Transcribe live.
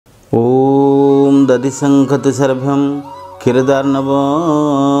दधिशङ्खतुषार्भ्यं क्षीरदार्णव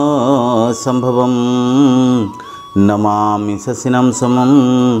सम्भवं नमामि शशिनं समं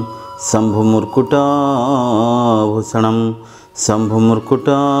शम्भुमुर्कुटभूषणं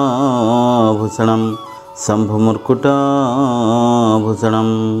शम्भुमुर्कुटभूषणं शम्भुमुर्कुटभूषणं।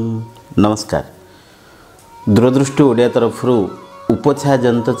 नमस्कार। दूरदृष्टि ओडिया तरफ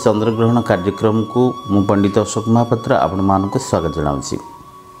उपछाजंत चंद्रग्रहण कार्यक्रम को मु पंडित अशोक महापात्र आपण मानक स्वागत जनाऊँगी।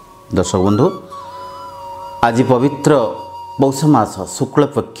 दर्शक बंधु, आज पवित्र पौष मास शुक्ल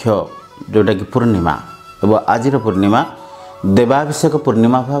पक्ष जोटा कि पूर्णिमा एवं आज पूर्णिमा देवाभिषेक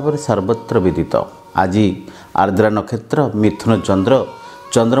पूर्णिमा भाव में सर्वत्र विदित। आज आर्द्रा नक्षत्र मिथुन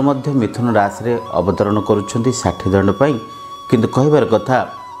चंद्र मध्य मिथुन राशि रे अवतरण करुछंती 60 दंड पाई। किंतु कहबार कथा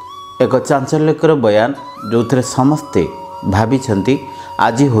एक चांचल्यकर बयान जो थे समस्ते भावी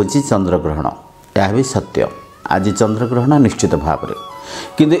आज हूँ चंद्रग्रहण। यह भी सत्य, आज चंद्रग्रहण निश्चित भाव में।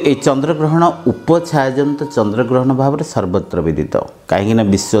 किंतु ये चंद्रग्रहण उपछायाजंत चंद्रग्रहण भाव में सर्वत्र विदित। कहीं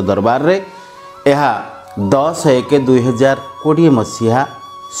विश्व दरबार रे यह 10/1/2020 मसीहा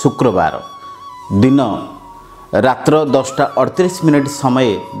शुक्रवार दिन रात्र 10:38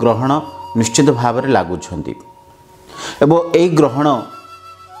 समय ग्रहण निश्चित भाव में लगुंट एवं यही ग्रहण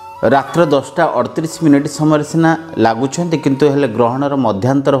रात्र 10:38 समय सीना लगुंट किंतु हेले ग्रहणर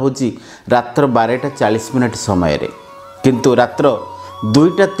मध्यांतर होची रात्र 12:40 समय रे। किंतु रात्र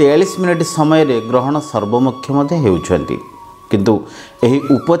 2:43 समय रे ग्रहण सर्वमुख्य मध्य हेउछंती। किंतु एही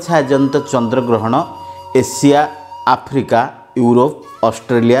उपछायाजंत चंद्रग्रहण एशिया, आफ्रिका, यूरोप,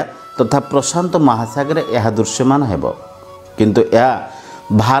 ऑस्ट्रेलिया तथा प्रशांत महासागर यह दृश्यमान हेब। किंतु यह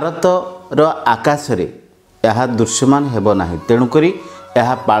भारत रो आकाश रे यह दृश्यमान हेब नाही। तेणुकरी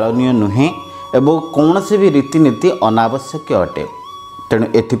यह पालनीय नुहे एवं कौन से भी रीतिनीति अनावश्यक अटे। तेणु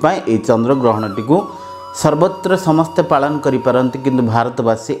एथिपाई ए चंद्रग्रहणटी को सर्वत्र समस्ते पालन करिपारंती, किंतु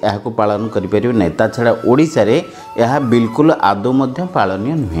भारतवासी यह पालन करिपारिबे नै। ता छड़ा ओडिशा रे यह बिल्कुल आदौ मध्य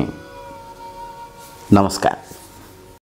पालनीय नुहे। नमस्कार।